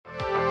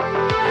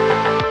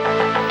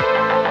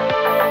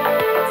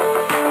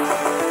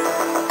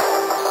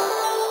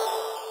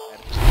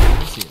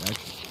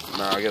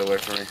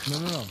for me.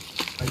 No.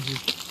 I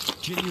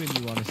just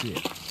genuinely want to see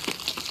it.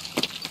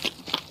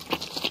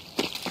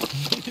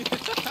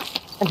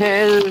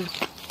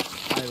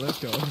 Alright, let's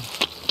go.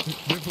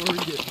 Before we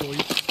get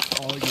boys,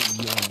 all get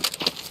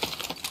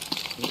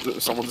young.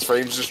 Someone's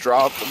frames just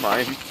dropped.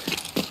 Mine.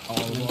 All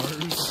of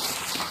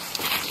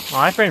ours.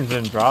 My frames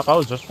didn't drop. I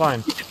was just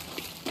fine.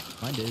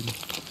 Mine did.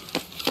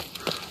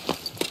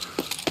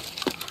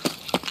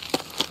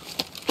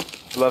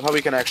 Love how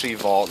we can actually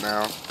vault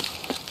now.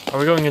 Are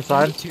we going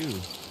inside? Me too.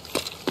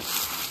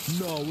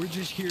 No, we're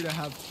just here to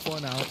have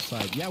fun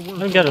outside. Yeah, we're.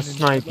 I'm gonna fucking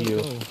snipe inside. you.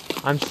 Let's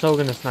go. I'm so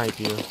gonna snipe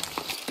you.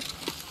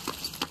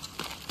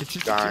 It's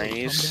just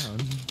Guys. calm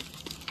down.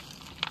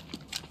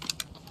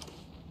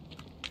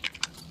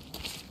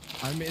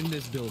 I'm in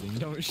this building.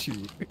 Don't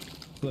shoot.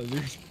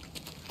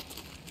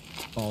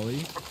 Ollie.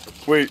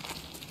 Wait.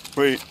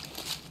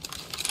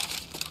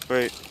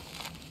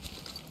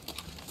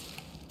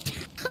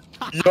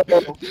 Yo.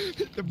 The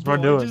We're ball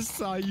doing. just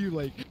saw you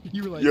like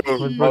you were like. Yo.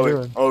 What "Ee." we're Ollie,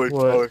 doing? Ollie,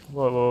 Ollie.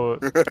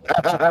 What?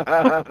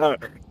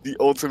 The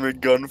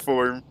ultimate gun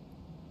form.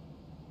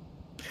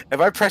 If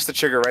I press the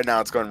trigger right now,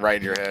 it's going right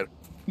in your head.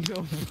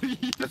 No,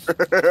 please.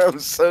 I'm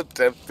so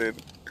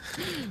tempted.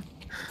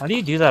 How do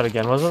you do that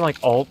again? Wasn't it like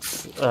Alt,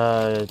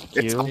 It's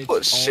Q?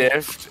 Alt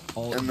Shift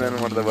Alt and then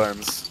one of the W.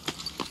 buttons.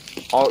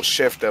 Alt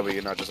Shift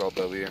W, not just Alt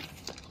W.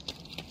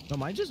 No,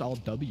 mine's just all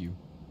W.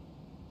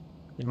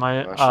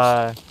 Mine,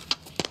 That's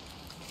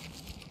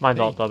mine's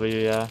Hey. Alt W,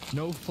 yeah.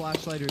 No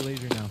flashlight or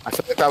laser now. I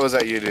feel like that was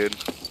at you, dude.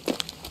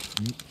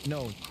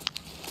 No.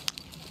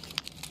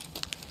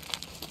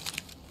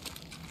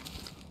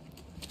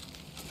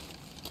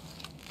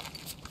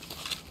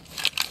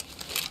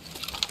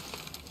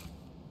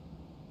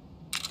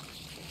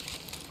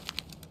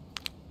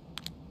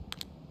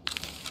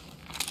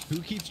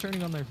 Who keeps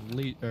turning on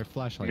their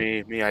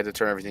flashlight? Me, I had to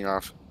turn everything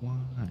off.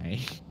 Why?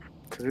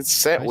 Cause it's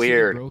set I see the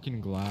weird. broken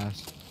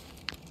glass.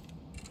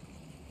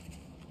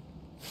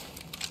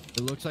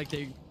 It looks like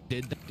they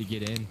did that to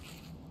get in.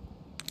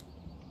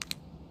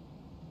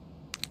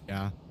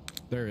 Yeah,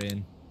 they're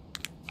in.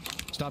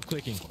 Stop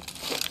clicking.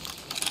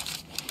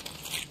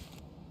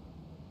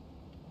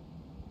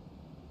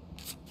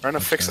 Trying to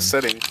fix the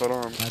setting. Hold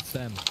on. That's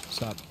them.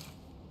 Stop.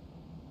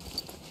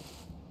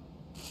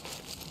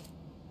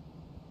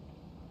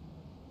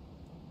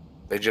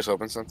 They just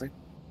opened something.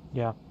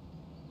 Yeah.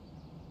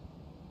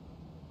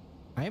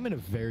 I am in a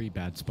very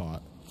bad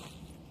spot.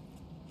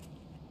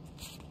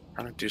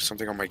 Trying to do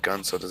something on my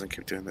gun so it doesn't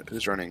keep doing that.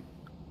 Who's running?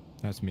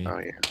 That's me. Oh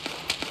yeah.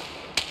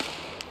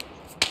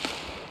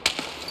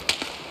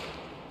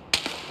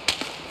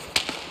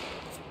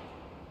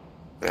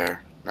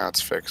 There. Now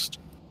it's fixed.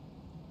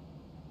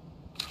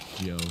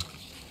 Yo.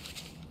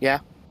 Yeah.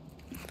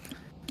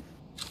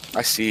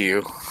 I see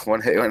you.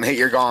 One hit,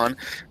 you're gone.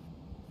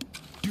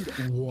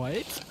 Dude,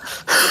 what?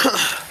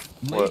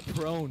 Lay What?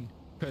 prone.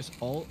 Press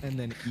Alt and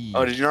then E.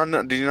 Oh, did you not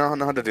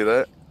know how to do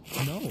that?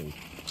 No.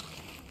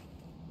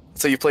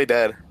 So you play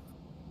dead.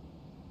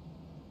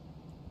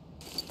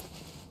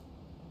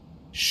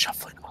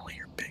 Shuffling all of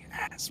your big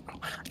ass, bro.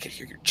 I can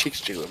hear your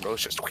cheeks jiggling, bro.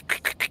 It's just.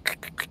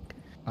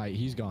 Alright,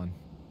 he's gone.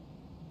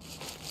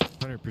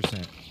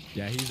 100%.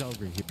 Yeah, he's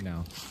over here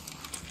now.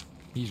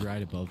 He's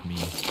right above me.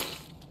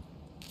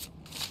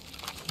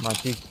 My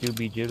cheeks do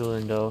be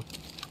jiggling though.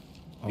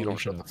 Oh, You don't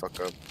shut shut the fuck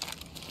up.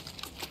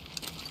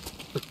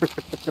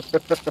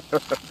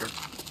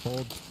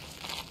 Hold.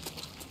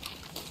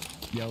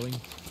 Yelling.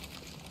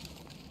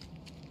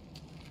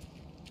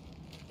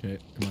 Okay,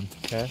 come on.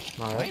 Okay,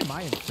 Why alright. am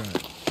I in front?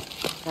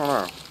 I don't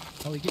know.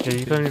 Oh, get Are your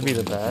you going to big be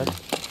the boy over bad?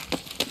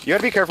 here. You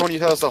gotta be careful when you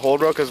tell us to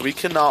hold, bro, because we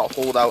cannot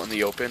hold out in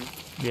the open.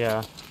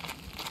 Yeah.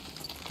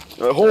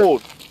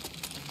 Hold!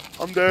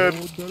 I'm dead.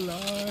 Hold the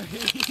line.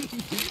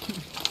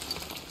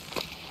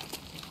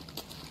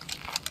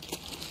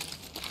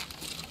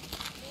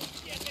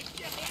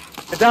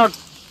 Get down!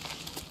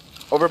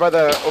 Over by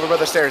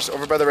the stairs,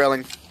 over by the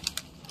railing.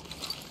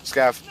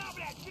 Scav.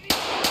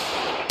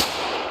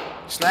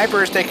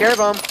 Snipers, take care of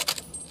them!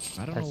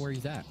 I don't know where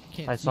he's at.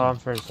 Can't I see saw him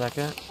for a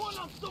second.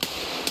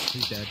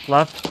 He's dead.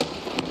 Left.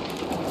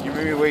 You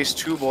made me waste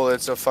 2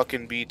 bullets a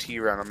fucking BT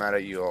round. I'm mad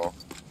at you all.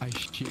 I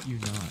shit you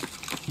not.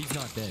 He's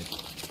not dead.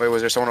 Wait,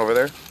 was there someone over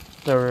there?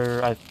 There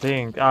were, I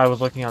think, I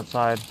was looking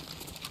outside.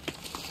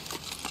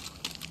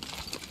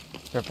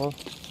 Careful.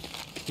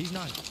 He's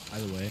not, by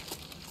the way.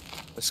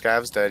 The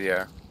Scav's dead,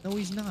 yeah. No,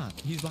 he's not.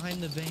 He's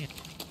behind the van.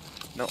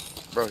 No,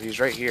 bro, he's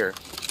right here.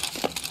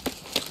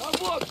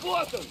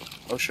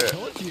 Oh shit.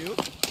 Told you.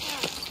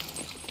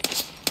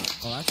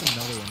 Oh, that's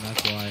another one.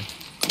 That's why.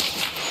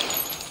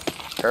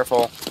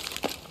 Careful.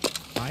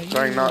 I knew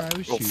Trying where not. I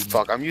was Oh shooting.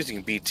 fuck, I'm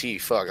using BT.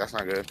 Fuck, that's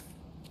not good.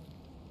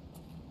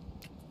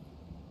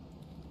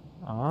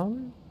 I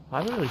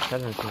haven't really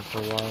said anything for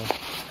a while.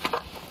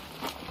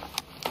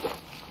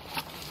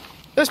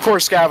 This poor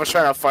Scav was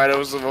trying to fight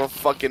us with a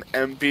fucking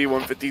MP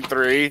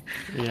 153.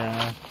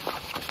 Yeah.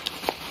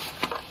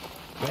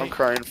 I'm Wait,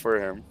 crying for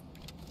him.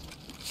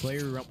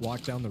 player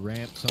walk down the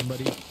ramp.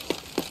 Somebody.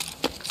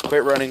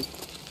 Quit running.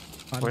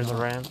 I'm Where's the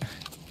not. ramp?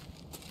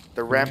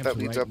 The ramp that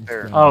leads right up in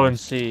there. front. Oh, and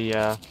C,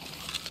 yeah.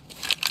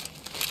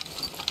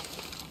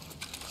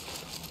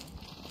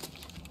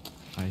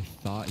 I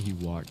thought he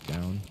walked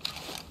down.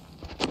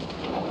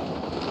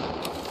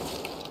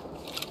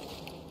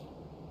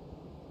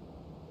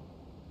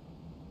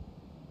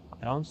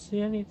 I don't see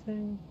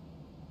anything.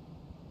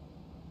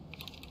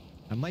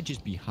 I might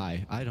just be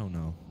high. I don't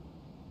know.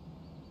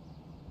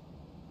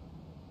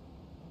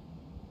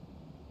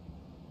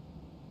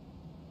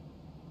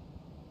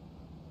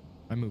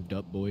 I moved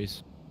up,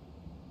 boys.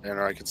 Yeah,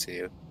 no, I can see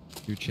you.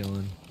 You're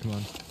chilling. Come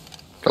on.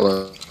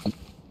 Hello.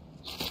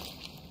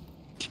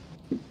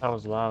 That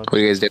was loud. What do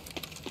you guys do?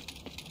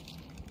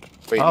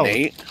 Wait, Oh.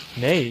 Nate?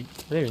 Nate?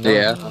 I didn't even know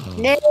Yeah. that.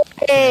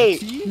 Nate!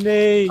 See?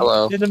 Nate!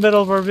 Hello. In the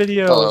middle of our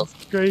video. Hello.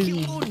 It's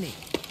crazy.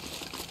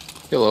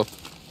 Hello.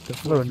 The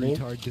Hello, fourth Nate.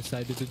 retard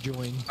decided to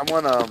join.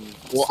 Someone,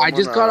 Well, I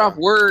just got off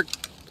work.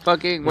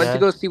 Fucking went Yeah. to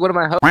go see one of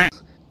my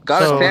hosts.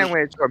 Got So- a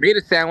sandwich, or made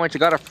a sandwich. I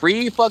got a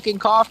free fucking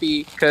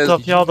coffee. Cause So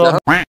if y'all don't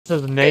the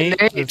this is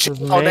Nate. Nate, This is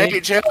chill, Nate.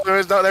 Nate, chill.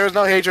 There was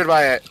no hatred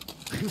by it.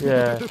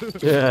 Yeah.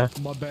 Yeah.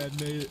 My bad,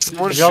 Nate.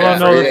 Someone If y'all don't shut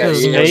know it. this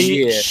is Yeah, Nate.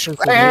 yeah. This is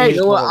Hey, Nate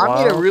you know what? for a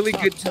I made a while. really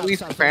good Tony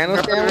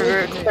Soprano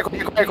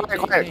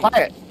sandwich.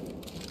 Quiet.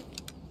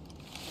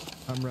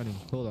 I'm running.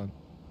 Hold on.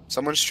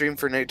 Someone stream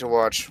for Nate to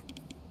watch.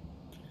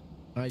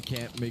 I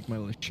can't make my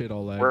shit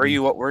all laggy.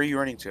 Where are you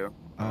running to?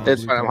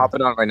 It's Blue fine. I'm car.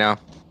 hopping on right now.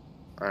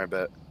 Alright,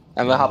 bet.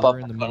 I'm gonna hop we're up.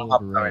 in the I'm middle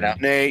hop of a on right now.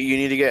 ride. Nate, you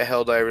need to get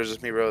Helldivers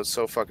with me, bro. It's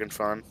so fucking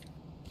fun.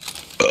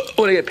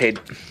 When I get paid.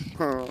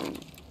 Alright,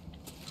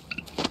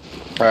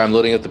 I'm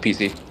loading up the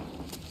PC.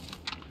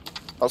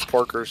 How's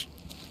Porkers?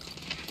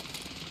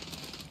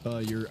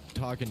 You're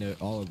talking to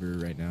Oliver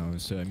right now,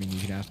 so I mean you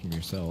can ask him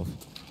yourself.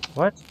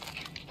 What?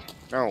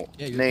 No,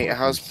 Yeah, you're Nate,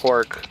 how's Porkers.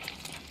 Pork?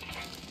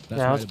 That's Yeah,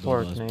 right how's above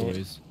Pork, us, Nate?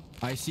 boys.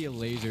 I see a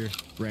laser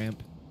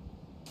ramp.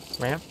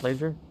 Ramp?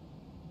 Laser?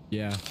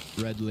 Yeah,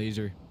 red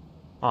laser.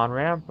 On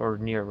ramp or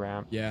near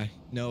ramp? Yeah,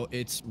 no,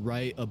 it's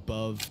right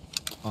above,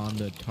 on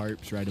the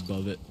tarps, right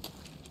above it.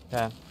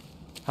 Yeah.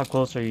 How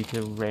close are you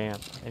to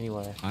ramp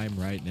anyway? I'm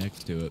right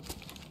next to it.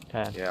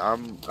 Okay. Yeah,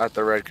 I'm at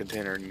the red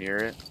container near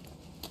it.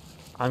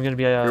 I'm gonna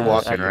be You're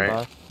walking, at the right?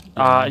 bus.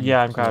 I'm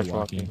Yeah, I'm slow crouch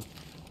walking.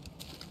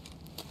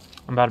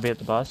 I'm about to be at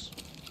the bus.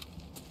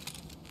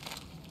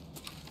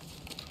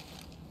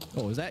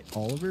 Oh, is that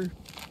Oliver?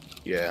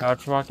 Yeah.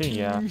 Crouch walking?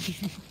 Yeah.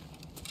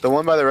 The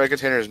one by the red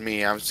container is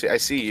me. I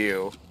see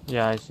you.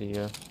 Yeah, I see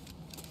you.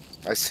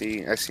 I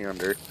see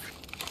under.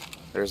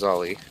 There's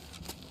Ollie.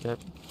 Yep.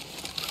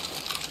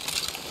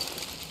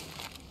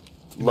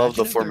 Love the Imagine if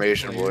there's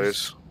formation,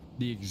 players boys.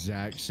 The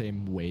exact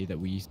same way that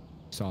we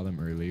saw them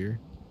earlier.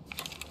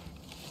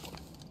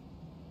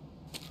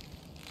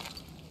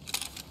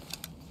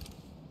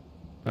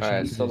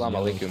 Alright, salam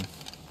alaikum.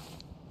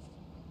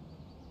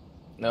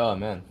 No,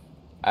 man.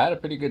 I had a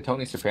pretty good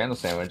Tony Soprano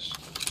sandwich.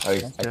 At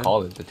least I good.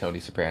 called it the Tony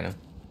Soprano.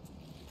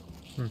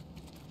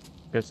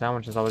 Good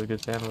sandwich is always a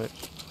good sandwich.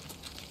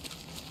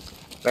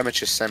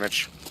 Sandwich is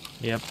sandwich.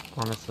 Yep,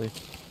 honestly.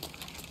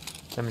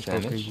 Sandwich go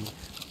Sandwich? crazy.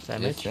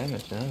 Sandwich?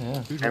 Sandwich,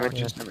 yeah. Who's Sandwich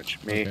walking? is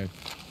sandwich. Me. Okay.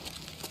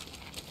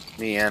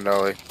 Me and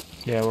Ollie.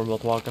 Yeah, we're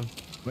both walking.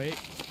 Wait.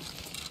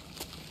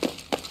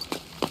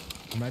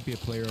 There might be a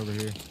player over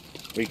here.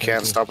 We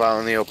can't stop out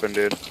in the open,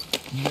 dude.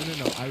 No.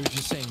 I was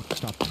just saying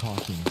stop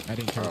talking. I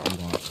didn't care what you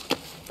want.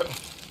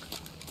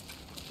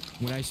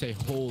 When I say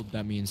hold,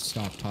 that means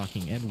stop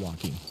talking and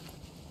walking.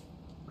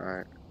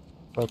 Alright.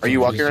 Both Are you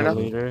of walking us right are now?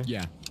 leader.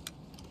 Yeah.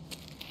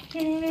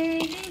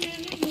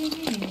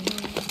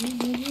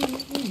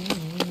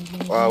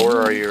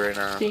 Where are you right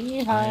now?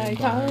 Nate,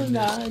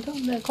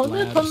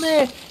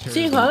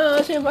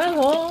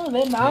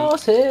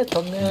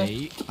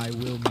 I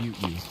will mute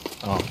you.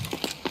 Oh.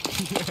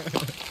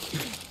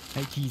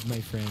 I tease my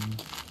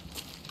friend.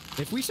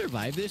 If we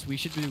survive this, we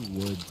should do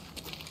wood.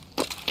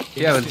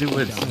 Yeah, let's do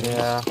woods.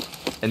 Yeah.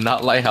 And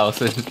not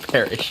lighthouse and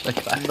parish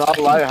like that. Not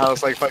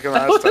lighthouse like fucking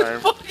last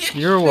time.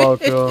 You're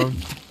welcome.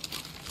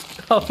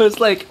 I was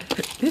like,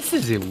 this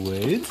isn't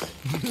woods.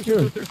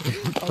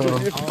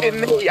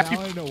 And Nate,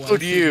 I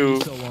followed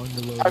you.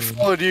 I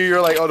followed you.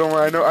 You're like, oh, don't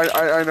worry.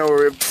 I know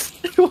where.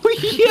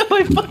 Yeah,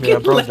 my fucking Yeah,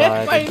 bro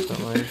died landmine.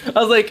 instantly. I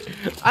was like,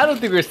 I don't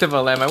think we're stepping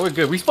on landmine. We're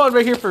good. We spawned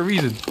right here for a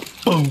reason.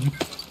 Boom.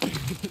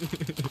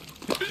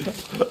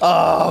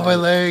 Oh, my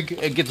leg.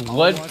 It gets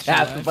one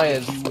tap by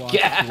a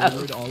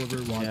gas.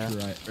 Oliver watch Yeah.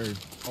 right. Or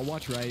I'll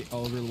watch right.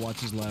 Oliver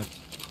watches left.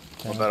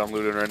 I bet I'm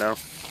looting right now.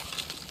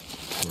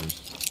 Of course.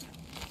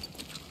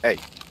 Hey,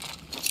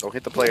 don't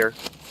hit the player.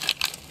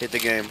 Hit the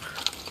game.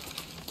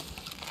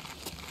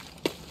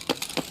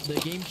 The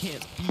game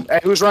can't beat. Hey,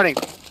 who's running?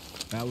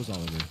 That was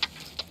Oliver.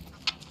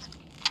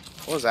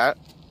 What was that?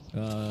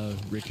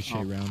 Ricochet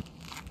Oh. round.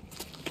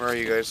 Where are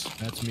you guys?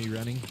 That's me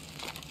running.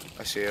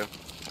 I see you.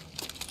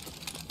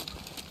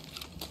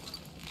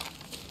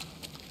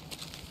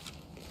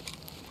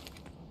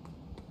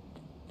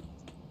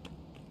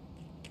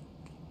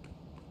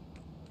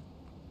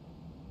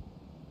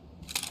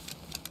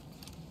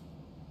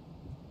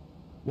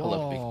 I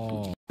love big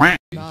Whoa.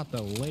 Not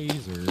the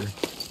laser.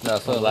 No,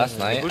 so last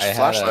night Whose I had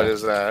flashlight a,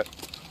 is that?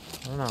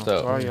 I don't know.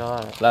 So- Where are you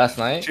at? last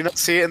Do night. you not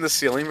see it in the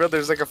ceiling, bro?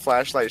 There's like a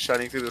flashlight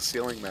shining through the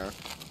ceiling now.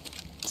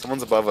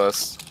 Someone's above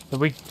us.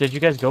 Did you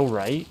guys go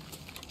right?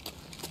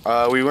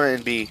 We went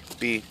in B.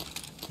 B.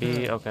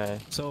 B, okay.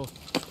 So,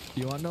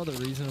 you wanna know the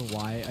reason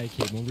why I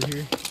came over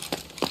here?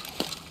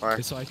 Why?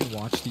 Is so I can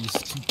watch these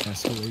two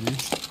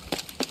escalators.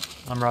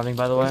 I'm running,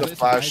 by the way. There's a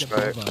This right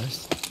flashlight. above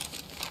us.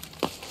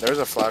 There's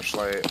a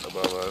flashlight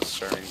above us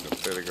shining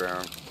through the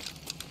ground.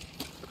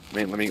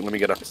 Let me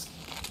get up.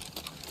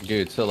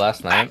 Dude, so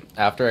last night,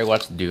 after I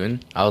watched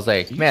Dune, I was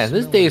like, You man,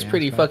 this smell day my is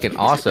pretty ass back fucking there.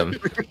 awesome. How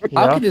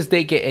Yeah, can this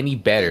day get any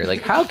better?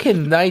 Like, how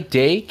can night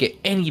day get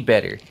any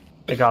better?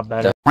 it got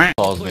better.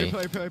 Calls Player,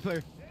 me.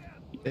 player.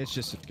 It's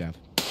just a scav.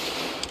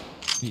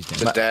 He's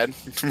The dead. dead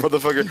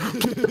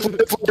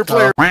motherfucker.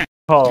 Player.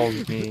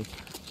 Called me.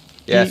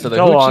 Yeah, so the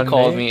Go on, hoochie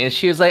called mate. me and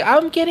she was like,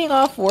 I'm getting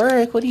off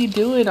work. What are you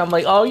doing? I'm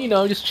like, oh, you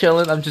know, just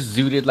chilling. I'm just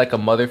zooted like a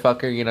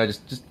motherfucker, you know,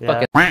 just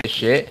Yeah. fucking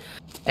shit.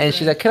 And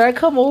she's like, can I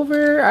come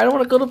over? I don't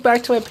want to go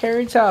back to my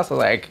parents' house. I was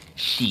like,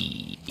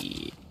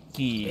 shit,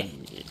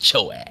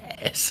 your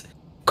ass.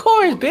 Of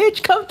course,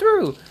 bitch, come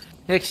through.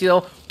 Next, you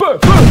know, boom,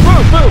 boom,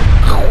 boom,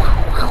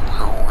 boom.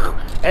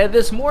 And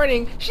this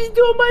morning, she's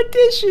doing my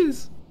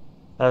dishes.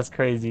 That's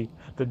crazy.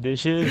 The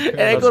dishes. And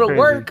I That's go to crazy.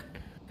 work.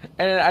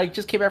 And then I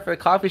just came back from the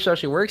coffee shop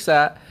she works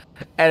at.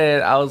 And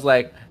then I was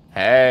like,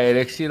 hey,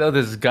 next you know,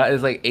 this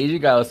like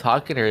Asian guy was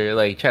talking to her,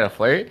 like trying to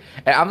flirt.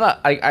 And I'm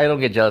not, I don't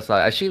get jealous.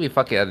 I should be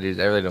fucking other dudes.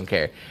 I really don't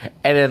care.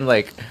 And then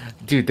like,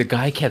 dude, the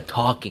guy kept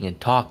talking and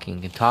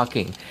talking and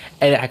talking.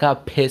 And I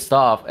got pissed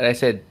off. And I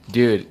said,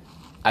 dude,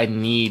 I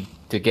need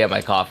to get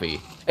my coffee.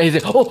 And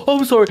he's like, oh,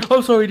 I'm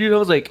sorry, dude. I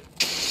was like,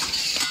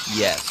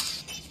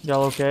 yes.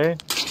 Y'all okay?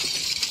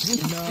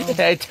 No. And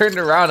I turned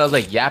around. I was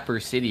like, Yapper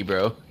City,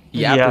 bro.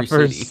 Yapper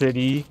City.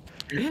 City.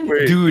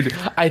 Wait. Dude,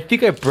 I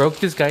think I broke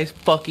this guy's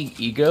fucking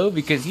ego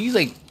because he's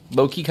like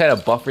low-key kind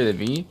of buffer than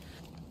me,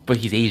 but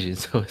he's Asian,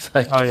 so it's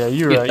like, Oh yeah,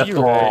 you're right.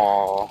 You're right.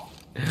 Aw.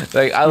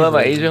 like I love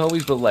my He's Asian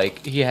homies, but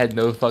like he had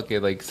no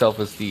fucking like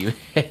self-esteem.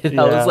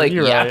 And I Yeah, was like,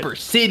 you're right. Yapper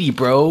City,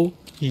 bro.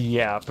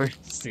 Yeah,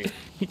 City.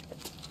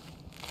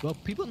 Well,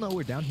 people know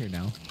we're down here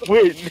now.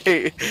 Wait,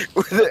 Nate.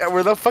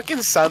 Were the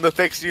fucking sound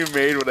effects you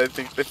made what I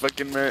think they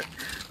fucking meant?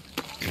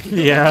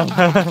 Yeah.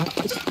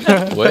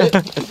 What?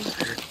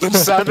 The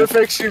sound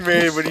effects you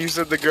made when you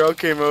said the girl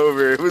came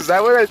over. Was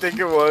that what I think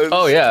it was?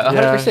 Oh yeah,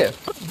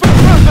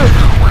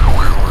 100%.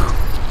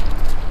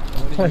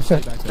 What did you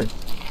say back there?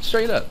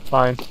 Straight up,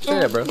 Fine.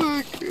 straight up, bro.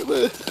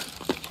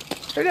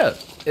 Straight up.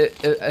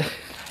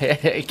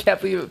 I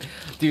can't believe it.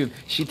 Dude,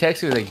 she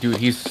texted me like, dude,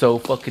 he's so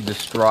fucking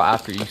distraught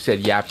after you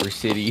said Yapper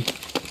City.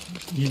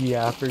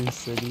 Yeah,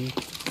 City.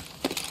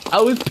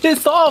 I was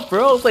pissed off,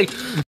 bro. I was like,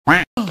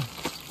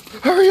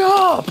 hurry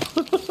up!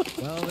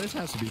 Well, this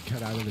has to be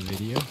cut out of the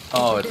video.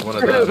 Oh, it's one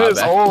of those.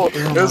 My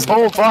bad. this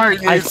whole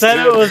part. I needs said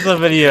to- it was a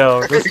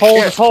video.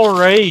 This whole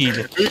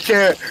raid.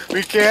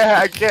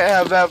 I can't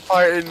have that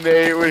part in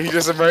Nate when he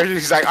just emerged.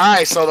 He's like,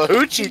 alright, so the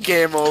hoochie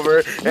came over.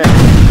 And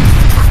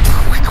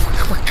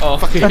Oh,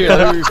 here,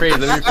 let me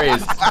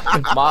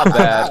rephrase. My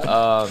bad.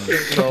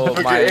 So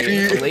my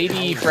Okay.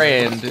 lady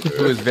friend,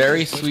 who is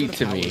very sweet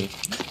to me,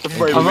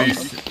 My I'm, lady.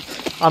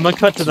 I'm gonna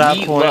cut to that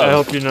Sweet point. I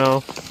love. hope you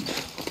know.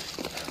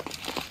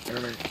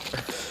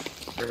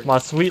 My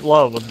sweet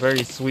love was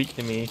very sweet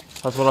to me.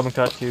 That's what I'm gonna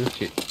cut to.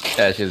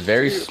 yeah, she's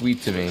very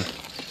sweet to me.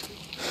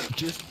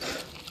 Just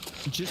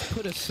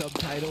put a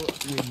subtitle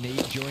when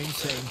Nate joins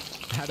saying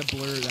how to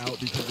blur it out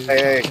because it's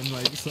Hey. talking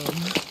like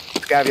something.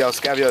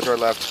 Scavio to our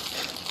left.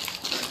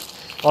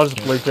 I'll just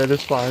bleep it.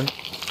 It's fine.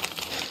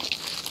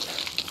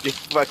 You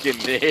fucking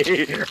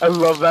Nate. I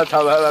love that's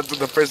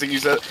the first thing you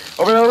said.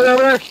 Over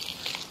there.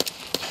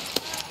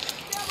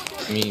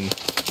 I mean,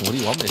 what do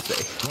you want me to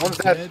say? One's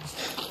dead.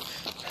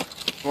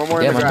 One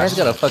more Yeah, in the my man's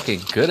grass. got a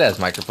fucking good ass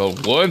microphone.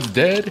 One's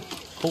dead.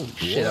 Holy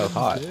shit, that was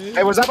hot.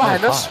 Hey, was that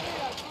behind us?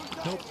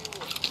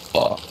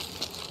 Oh.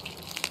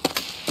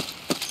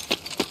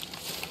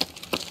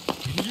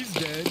 He's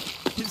dead.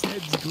 His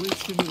head's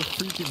glitched into the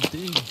freaking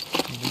thing.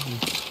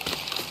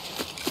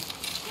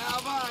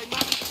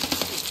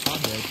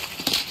 I'm dead.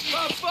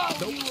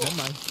 Nope, never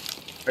mind.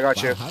 I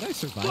got you. Wow, how'd I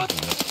survive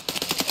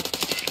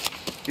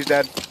that? He's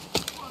dead.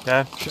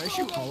 Okay. Should I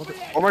shoot all of it?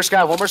 One more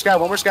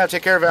scav.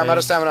 Take care of it. I'm out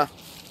of stamina.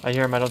 I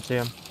hear him. I don't see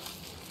him.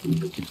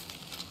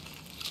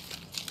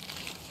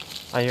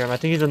 I hear him. I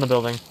think he's in the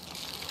building.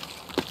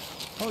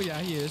 Oh yeah,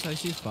 he is. I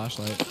see his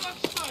flashlight.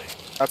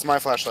 That's my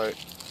flashlight.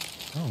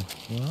 Oh,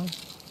 well.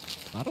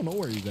 I don't know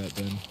where he's at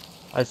then.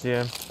 I see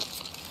him.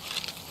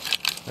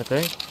 I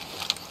think.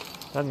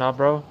 That not,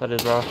 bro? That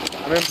is, bro.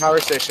 I'm in power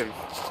station.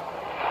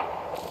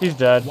 He's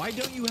dead. Why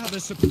don't you have a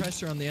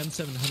suppressor on the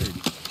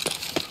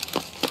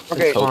M700?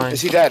 Okay, fine.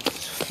 is he dead?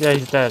 Yeah,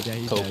 he's dead. Yeah,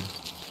 he's Cope. dead.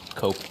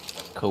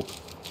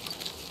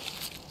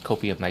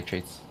 Copium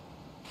nitrates.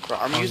 Bro,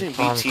 I'm I'm using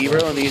fine. BT,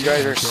 bro, and these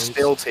guys are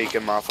still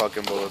taking my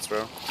fucking bullets,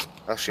 bro.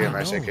 Actually, a I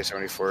nice know.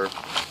 AK-74.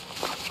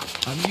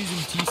 I'm using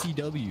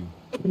TCW.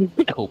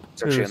 Cope.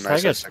 It's actually Dude, a I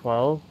nice get AK.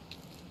 12.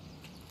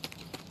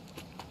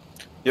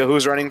 Yo,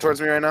 who's running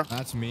towards me right now?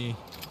 That's me.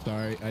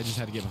 Sorry, I just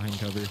had to get behind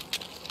cover.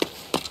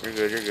 You're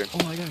good, you're good.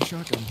 Oh, I got a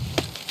shotgun.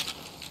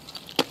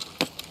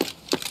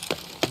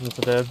 That's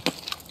a dead.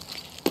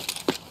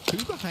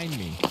 Who's behind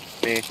me?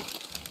 Me.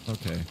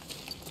 Okay.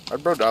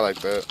 How'd bro die like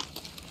that?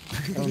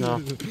 Oh no.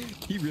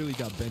 He really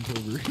got bent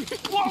over.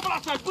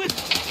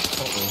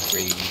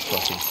 Crazy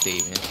fucking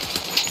statement.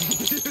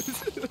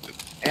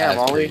 Damn, As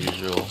per Ollie.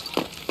 usual.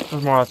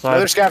 There's more outside.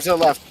 Another scav to the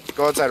left.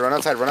 Go outside, run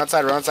outside, run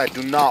outside, run outside.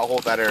 Do not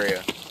hold that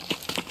area.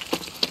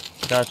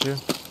 Got you.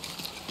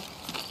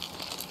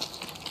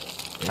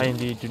 I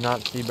indeed do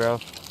not see, bro.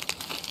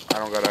 I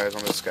don't got eyes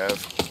on this scav.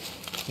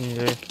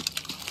 Neither.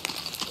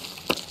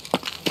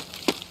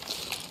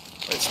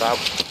 Wait, stop.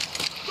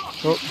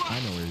 Oh, I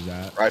know where he's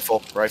at.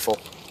 Rifle, rifle.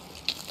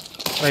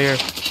 right here.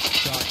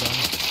 Shotgun.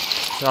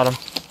 Got him.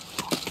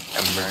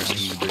 Hamburger,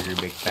 cheeseburger,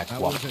 Big Mac,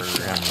 That Whopper, wasn't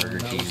shotgun, hamburger,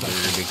 that was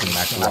cheeseburger, like Big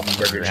Mac, shotgun.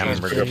 Whopper, hamburger,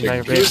 Hamburger,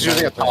 Big He was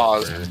using a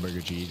pause.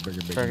 Hamburger,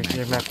 cheeseburger,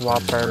 Big Mac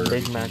Whopper,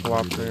 Big Mac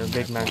Whopper,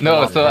 Big Mac No,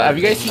 Whopper, so have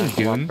you guys Big seen Mac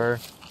Dune? Whopper.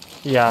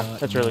 Yeah,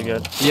 that's really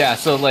good. Yeah,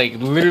 so like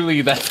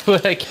literally that's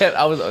what I kept.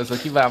 I was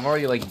like, I'm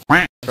already like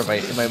from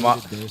my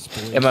mom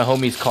in my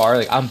homie's car,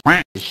 like I'm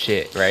as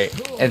shit, right?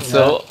 And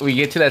so we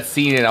get to that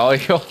scene, and all my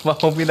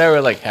homie and I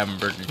were like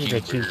hamburger,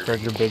 Big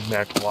cheeseburger, Big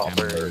Mac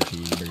Whopper.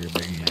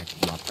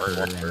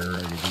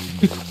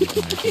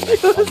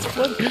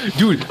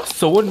 Dude,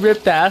 someone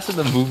ripped ass in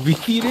the movie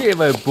theater, and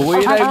my boy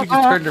and I we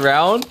just turned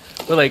around,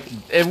 we're like,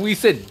 and we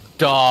said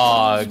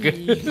dog.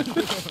 Excuse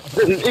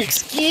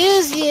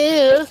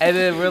you. And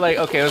then we're like,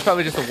 okay, it was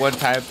probably just a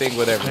one-time thing,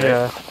 whatever. Right?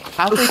 Yeah.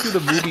 Halfway through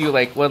the movie,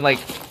 like when like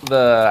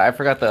I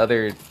forgot the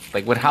other,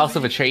 like when House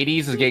of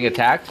Atreides is getting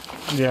attacked,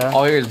 Yeah.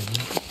 all I hear is,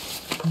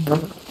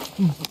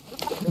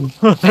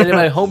 and then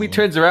my homie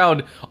turns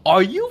around.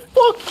 Are you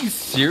fucking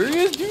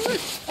serious, dude?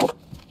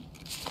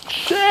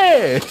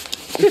 Shit,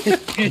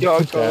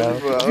 Y'all call me,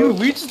 bro. dude,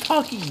 we just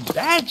talking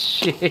that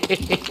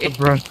shit.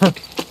 Bro.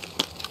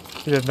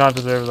 He did not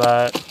deserve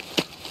that.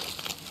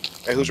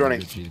 Hey, who's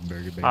running?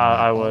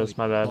 I was,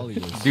 my bad.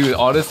 Dude,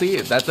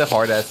 honestly, that's a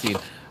hard ass scene.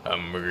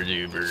 Hamburger,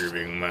 cheeseburger,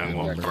 Big Mac,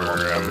 Whopper,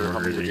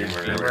 hamburger,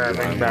 cheeseburger,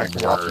 Big Mac,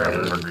 Whopper,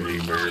 hamburger,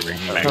 cheeseburger, Big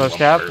Mac, Another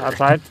scab Whopper.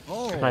 outside.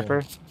 Oh,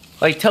 Sniper.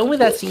 Like, tell me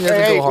that scene doesn't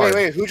Hey, go hard.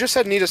 wait. Who just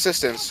said need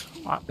assistance?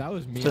 that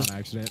was me There's- on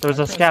accident. There's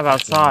I a pressed scab button.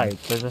 outside.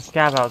 There's a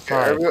scab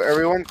outside.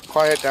 Everyone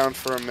quiet down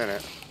for a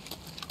minute.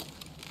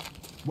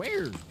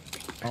 Where?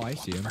 Oh, I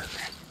see him.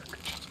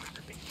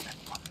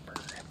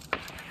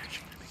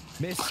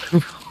 Miss.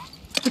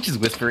 Just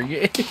whispering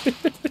it.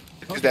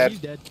 Okay, dead. He's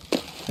dead.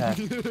 Yeah.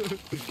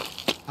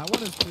 I want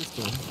his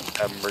pistol.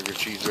 Hamburger,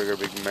 cheeseburger,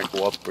 Big Mac,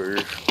 Whopper.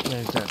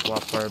 Big Mac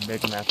Whopper,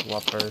 Big Mac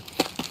Whopper.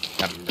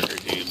 Hamburger,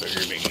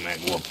 cheeseburger, Big Mac,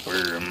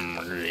 Whopper,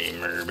 hamburger,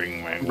 cheeseburger,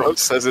 Big Mac, Bro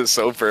says it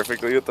so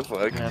perfectly. What the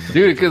fuck? Yeah.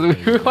 Dude, because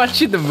we were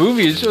watching the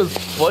movie, it was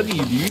funny,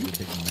 dude.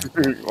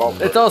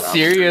 It's all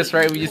serious,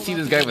 right? We just see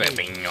this guy like,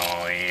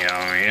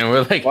 and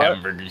we're like, What?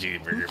 hamburger,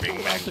 cheeseburger,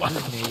 Big Mac,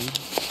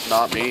 Whopper.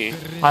 Not me.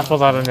 I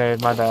pulled out a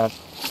nade, my bad.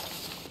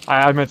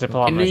 I meant to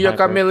pull out In my New York,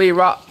 sniper. I'm Millie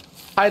Rock.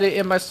 Hide it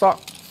in my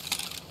sock.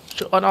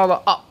 On all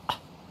the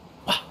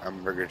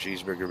Hamburger,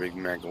 cheeseburger, Big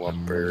Mac,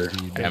 Whopper.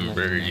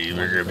 hamburger,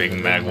 cheeseburger, Big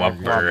Mac,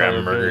 Whopper,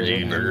 hamburger,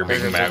 cheeseburger,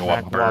 Big Mac,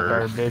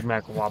 Whopper. Big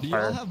Mac Do y'all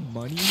Whopper. have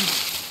money?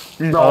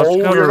 No, Let's go to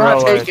you're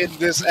not railway. taking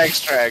this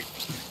extract.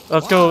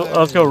 Let's go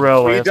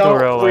railway. Let's go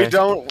railway. We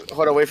don't.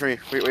 Hold on, wait for me.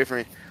 Wait for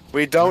me.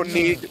 We don't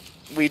need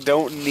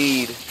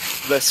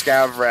the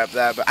scav wrap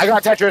that. But I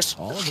got Tetris.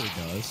 Oliver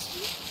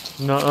does.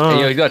 No,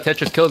 Hey, yo, you got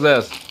Tetris kills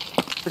us.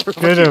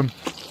 get him.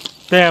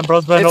 Damn,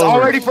 bro's bent It's over.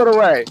 already put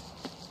away.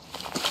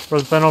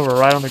 Bro's bent over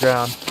right on the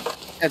ground.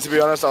 And to be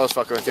honest, I was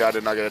fucking with you. I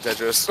did not get a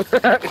Tetris.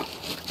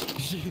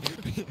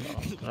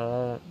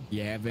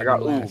 Yeah, I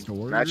got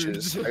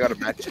matches. I got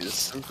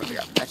matches. I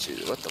got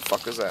matches. What the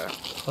fuck is that?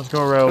 Let's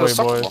go railway, It was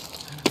boys.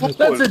 softball.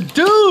 That's a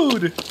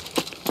dude!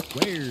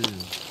 Where?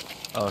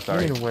 Oh, What do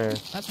sorry. you mean where?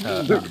 That's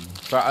me.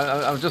 Sorry,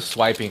 I'm just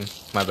swiping.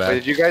 My Wait,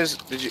 bad.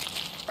 did you?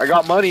 I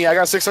got money. I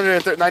got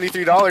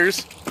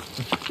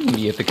 $693.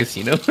 Me at the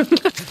casino.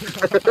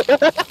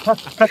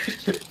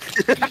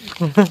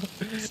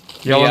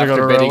 Y'all Me wanna go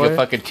after to betting a railway?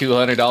 fucking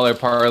 $200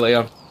 parlay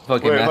on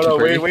fucking Wait, Match hold on.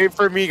 Party. Wait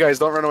for me, guys.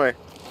 Don't run away.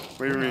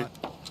 Wait for me.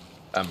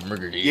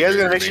 You guys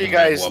gotta make sure you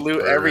guys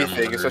loot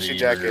everything, especially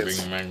jackets.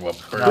 Who's in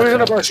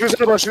the bush? Who's in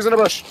the bush? Who's in the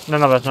bush?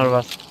 None of us. None of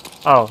us.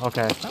 Oh,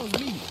 okay. That was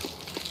me.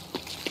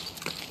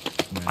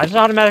 I just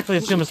automatically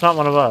assume it's not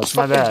one of us.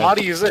 My What fucking bad.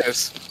 body is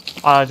this?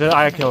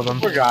 I killed him.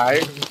 Poor guy.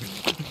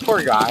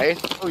 Poor guy.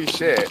 Holy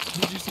shit.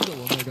 Did you see the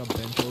one that got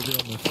bent over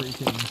on the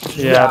freaking...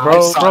 Yeah, Yeah, I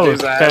bro saw is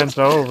his ass. bent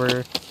over.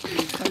 I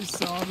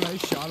saw him and I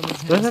shot him.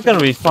 This is gonna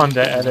be fun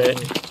to edit.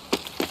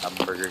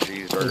 Hamburger,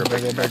 cheeseburger,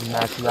 Big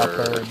Mac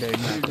Whopper, Big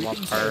Mac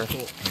Whopper,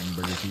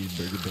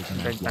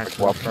 Big Mac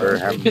Whopper.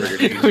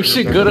 hamburger, We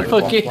should go to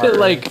fucking Whopper.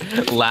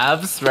 like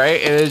labs,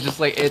 right? And it's just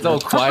like it's all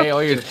quiet.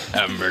 All you're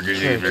hamburger,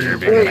 cheeseburger,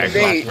 Big Wait, Mac,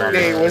 Nate, Whopper.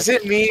 Nate, was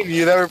it me and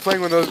you that were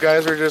playing when those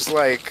guys were just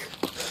like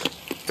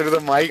through the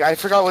mic? I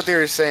forgot what they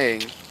were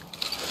saying.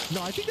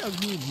 No, I think that was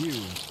me and you.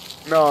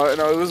 No,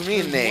 it was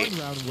me and Nate.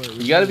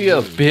 You gotta be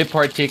a bit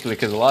particular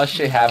because a lot of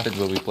shit happens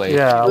when we play.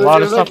 Yeah, a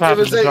lot of stuff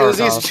happens. It was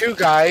these two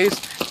guys.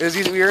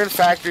 We were in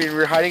factory and we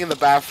were hiding in the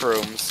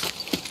bathrooms.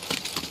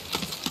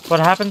 What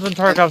happens when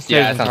Tarkov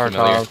stays in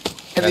Tarkov?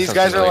 And these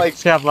guys are like...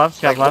 Scab left,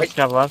 scab left,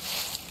 scab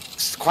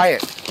left.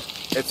 Quiet.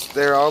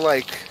 They're all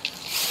like...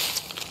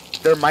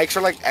 Their mics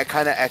are like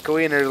kind of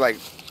echoey and they're like...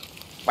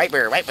 White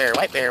bear, white bear,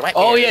 white bear, white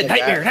bear. Oh yeah,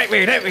 nightmare. Those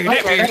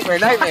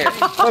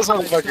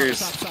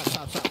motherfuckers.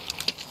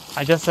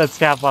 I just said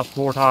scab left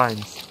 4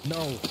 times.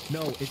 No,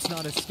 it's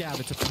not a scab,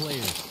 it's a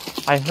player.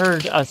 I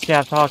heard a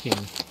scab talking.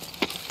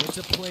 It's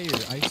a player,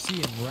 I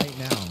see him right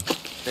now.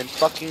 Then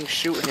fucking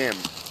shoot him.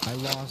 I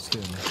lost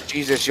him.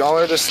 Jesus, y'all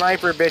are the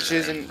sniper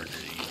bitches and...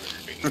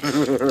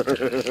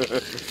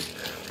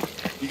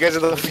 You guys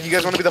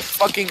want to be the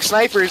fucking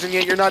snipers and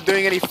yet you're not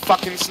doing any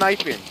fucking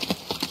sniping.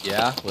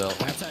 Yeah, well.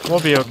 We'll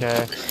be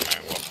okay.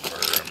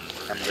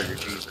 Hamburger,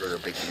 cheeseburger,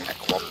 Big Mac,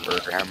 Whopper,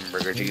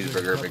 hamburger,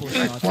 cheeseburger, Big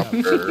Mac,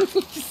 Whopper.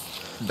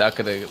 Not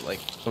gonna like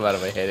come out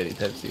of my head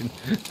anytime soon.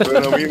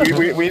 No, we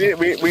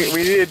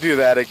need to do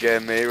that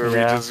again, mate. Where we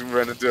just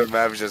run into a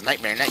map, and just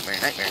nightmare. Hey,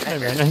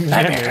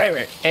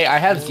 I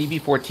have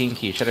ZB14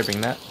 key. Should I bring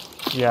that?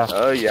 Yeah.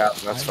 Oh yeah,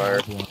 that's fire.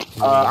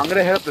 I'm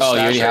gonna hit up the stash you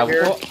already have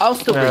here. well, I'll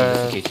still bring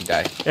this in case you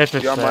die. If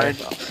it's you mind?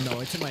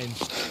 No, it's in my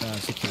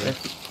security.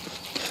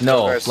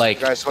 No, guys, like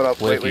guys, hold up.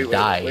 Wait, Wait,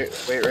 right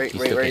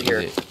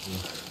here.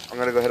 I'm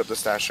gonna go hit up the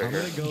stash right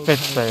here. If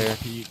it's there.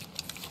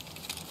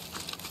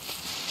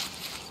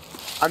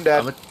 I'm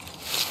dead.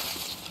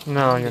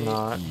 No, you're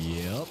not.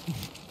 Yep.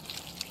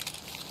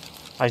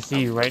 I see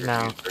you right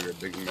now. Cheeseburger,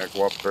 Big Mac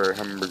Whopper,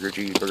 hamburger,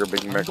 cheeseburger,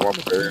 Big Mac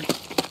Whopper.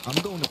 I'm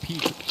going to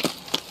peek.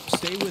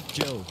 Stay with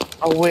Joe.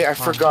 Oh wait, I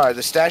forgot.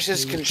 The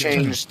stashes can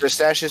change. The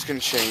stashes can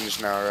change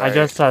now, right? I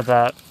just said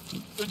that.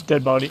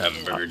 Dead body.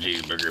 Hamburger,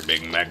 cheeseburger,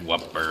 Big Mac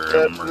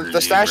Whopper. The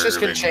stashes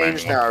can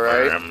change now,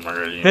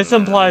 right? This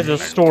implies a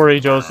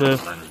story,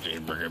 Joseph.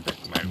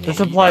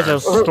 This implies a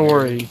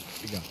story.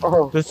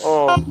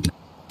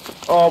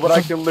 Oh, but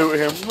I can loot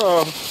him.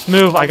 Oh.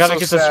 Move, I gotta so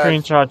get the sad.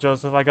 screenshot,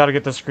 Joseph. I gotta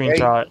get the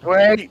screenshot.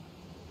 Wait.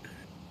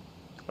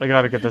 I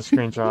gotta get the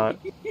screenshot.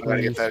 I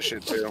gotta get that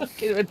shit too.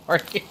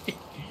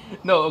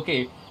 No,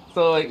 okay.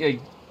 So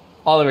like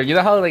Oliver, you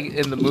know how like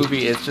in the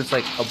movie it's just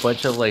like a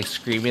bunch of like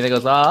screaming that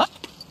goes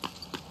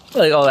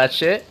like all that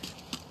shit,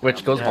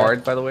 which goes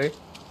hard by the way.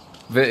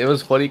 But it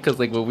was funny because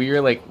like when we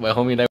were like my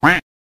homie and I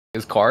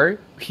his car,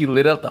 he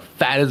lit up the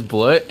fattest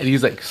blunt and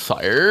he's like,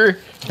 "Sire,"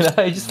 and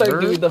I just started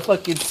doing the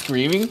fucking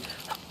screaming.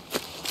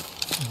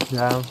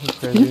 Yeah, that's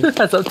crazy.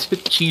 As I'm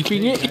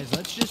chiefing it. Guys,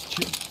 let's just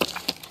chill.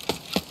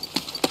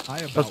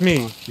 That's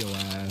me. You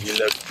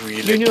look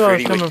pretty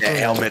with that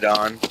helmet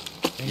on.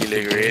 You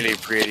look really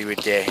pretty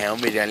with that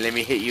helmet on. Let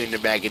me hit you in the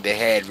back of the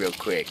head real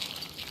quick.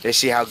 Let's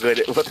see how good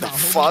it... What the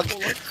fuck?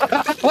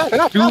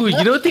 Dude,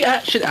 you know what they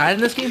should add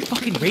in this game?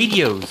 Fucking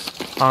radios.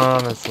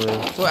 Honestly.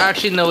 Well,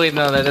 actually, no, wait,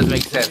 no, that doesn't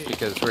make sense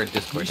because we're in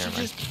Discord. We should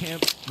just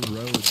camp the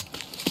road.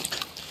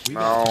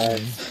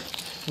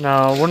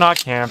 No, we're not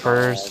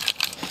campers.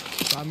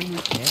 I mean, we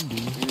can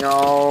be.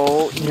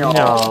 No.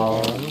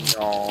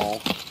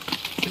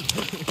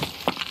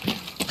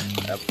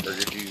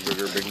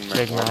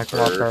 Big Mac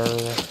Whopper.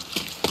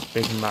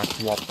 Big Mac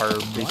Whopper.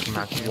 Big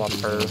Mac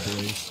Whopper.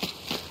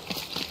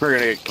 We're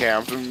gonna get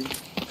camped.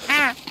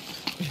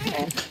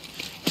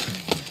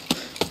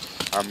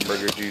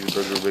 Hamburger,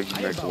 cheeseburger, Big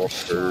Mac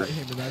Whopper.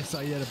 I saw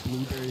you had a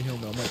blueberry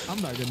helmet. I'm like,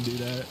 I'm not gonna do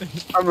that.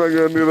 I'm not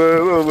gonna do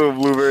that. A little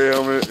blueberry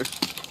helmet.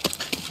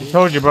 I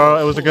told you, bro.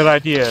 It was a good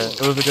idea.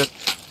 It was a good...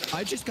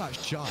 I just got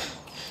shot.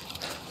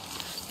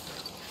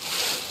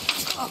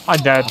 I'm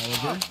dead.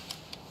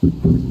 I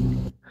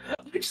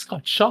just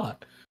got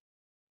shot.